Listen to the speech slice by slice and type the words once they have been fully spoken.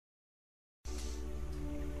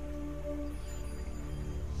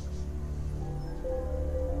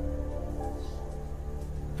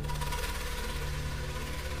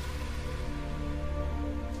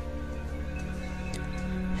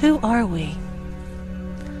Who are we?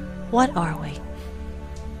 What are we?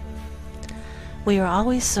 We are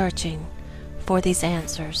always searching for these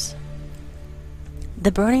answers.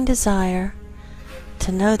 The burning desire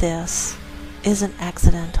to know this isn't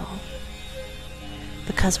accidental,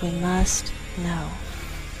 because we must know.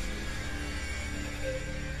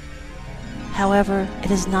 However, it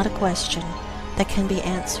is not a question that can be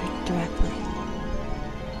answered directly.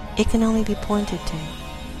 It can only be pointed to.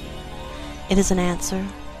 It is an answer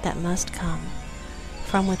that must come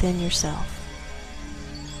from within yourself.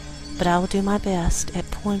 But I will do my best at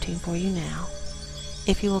pointing for you now,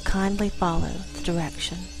 if you will kindly follow the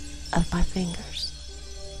direction of my fingers.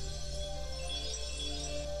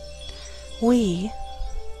 We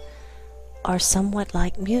are somewhat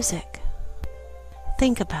like music.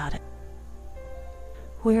 Think about it.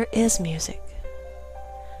 Where is music?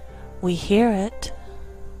 We hear it.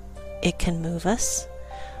 It can move us,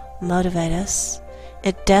 motivate us.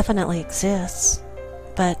 It definitely exists,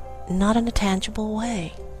 but not in a tangible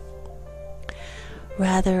way.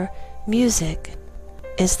 Rather, music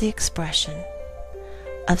is the expression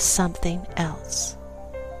of something else.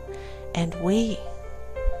 And we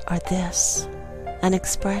are this, an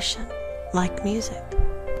expression like music.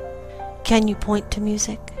 Can you point to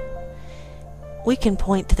music? We can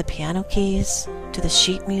point to the piano keys, to the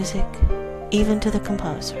sheet music, even to the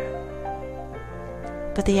composer.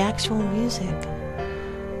 But the actual music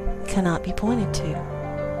cannot be pointed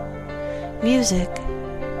to. Music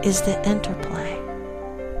is the interplay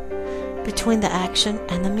between the action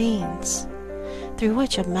and the means through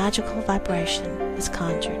which a magical vibration is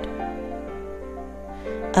conjured.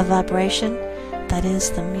 A vibration that is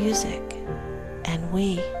the music, and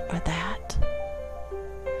we are that.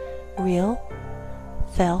 Real,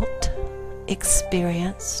 felt,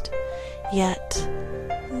 experienced, yet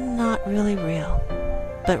not really real,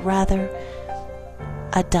 but rather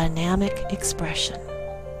a dynamic expression.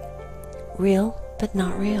 Real, but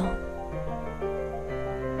not real.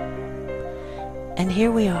 And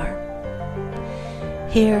here we are.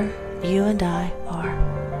 Here you and I are,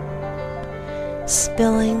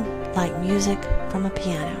 spilling like music from a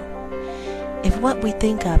piano. If what we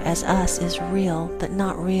think of as us is real but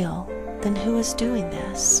not real, then who is doing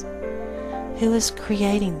this? Who is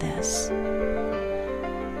creating this?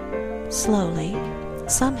 Slowly,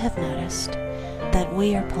 some have noticed that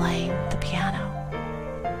we are playing the piano.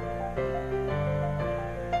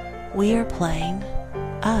 We are playing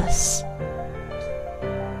us.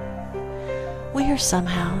 We are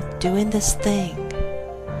somehow doing this thing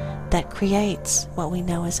that creates what we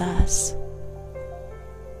know as us.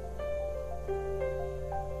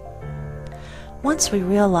 Once we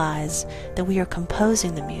realize that we are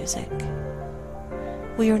composing the music,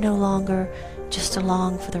 we are no longer just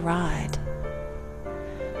along for the ride.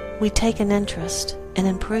 We take an interest in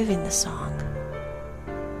improving the song.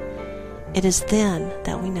 It is then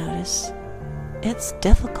that we notice it's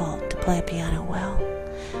difficult to play a piano well,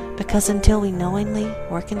 because until we knowingly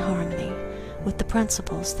work in harmony with the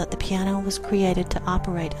principles that the piano was created to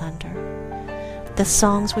operate under, the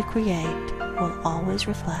songs we create will always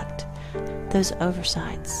reflect those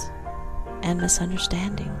oversights and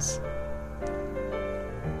misunderstandings.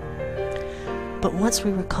 But once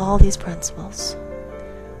we recall these principles,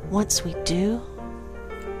 once we do,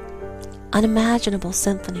 unimaginable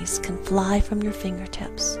symphonies can fly from your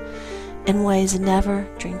fingertips in ways never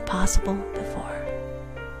dreamed possible before.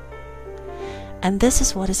 And this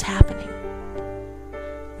is what is happening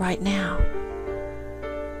right now.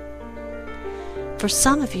 For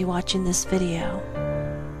some of you watching this video,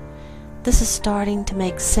 this is starting to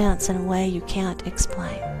make sense in a way you can't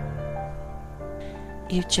explain.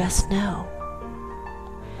 You just know.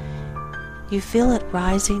 You feel it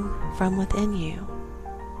rising from within you.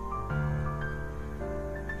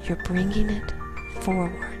 You're bringing it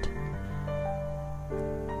forward.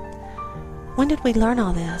 When did we learn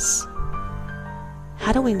all this?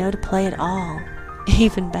 How do we know to play at all,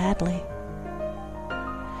 even badly?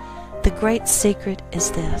 The great secret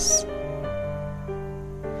is this.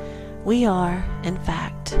 We are, in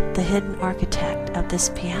fact, the hidden architect of this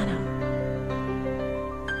piano,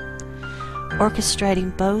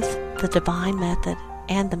 orchestrating both the divine method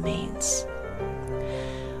and the means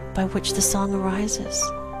by which the song arises.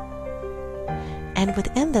 And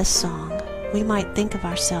within this song, we might think of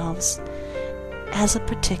ourselves as a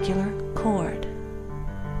particular chord.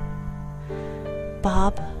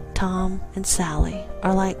 Bob, Tom, and Sally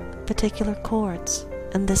are like particular chords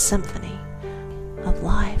in this symphony of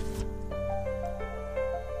life.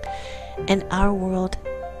 And our world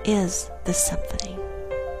is this symphony.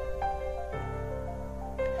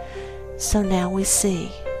 So now we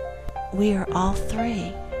see we are all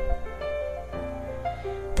three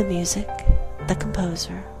the music, the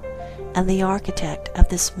composer, and the architect of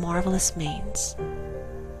this marvelous means.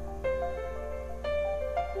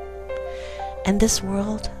 And this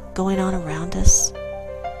world going on around us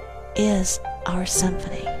is our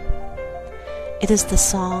symphony. It is the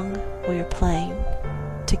song we are playing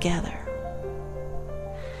together.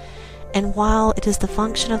 And while it is the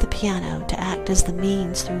function of the piano to act as the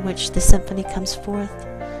means through which the symphony comes forth,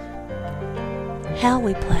 how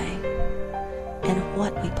we play and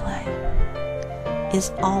what we play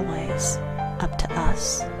is always up to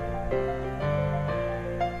us.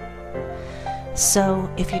 So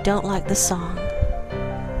if you don't like the song,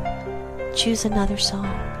 choose another song.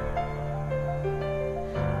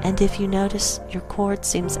 And if you notice your chord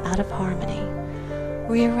seems out of harmony,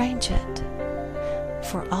 rearrange it.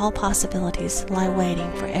 For all possibilities lie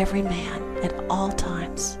waiting for every man at all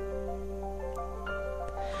times.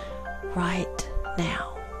 Right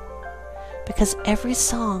now. Because every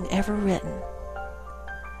song ever written,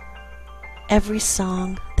 every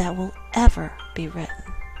song that will ever be written,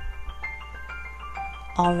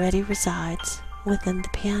 already resides within the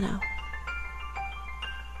piano.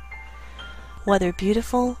 Whether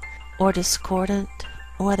beautiful or discordant,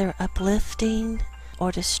 whether uplifting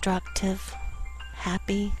or destructive,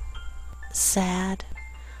 happy, sad,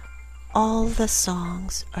 all the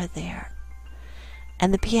songs are there,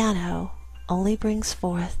 and the piano only brings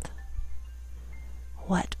forth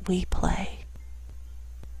what we play.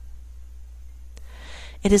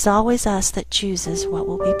 It is always us that chooses what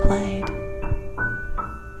will be played.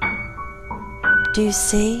 Do you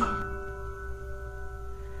see?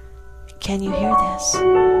 Can you hear this?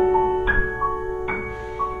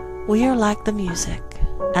 We are like the music,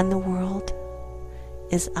 and the world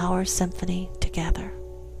is our symphony together.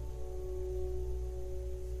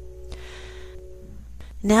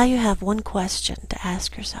 Now you have one question to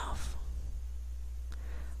ask yourself.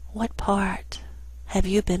 What part have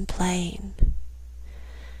you been playing?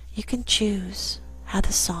 You can choose how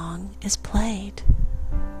the song is played.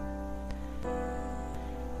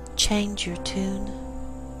 Change your tune,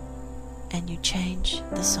 and you change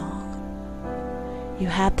the song. You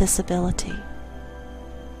have this ability.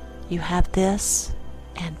 You have this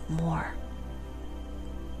and more.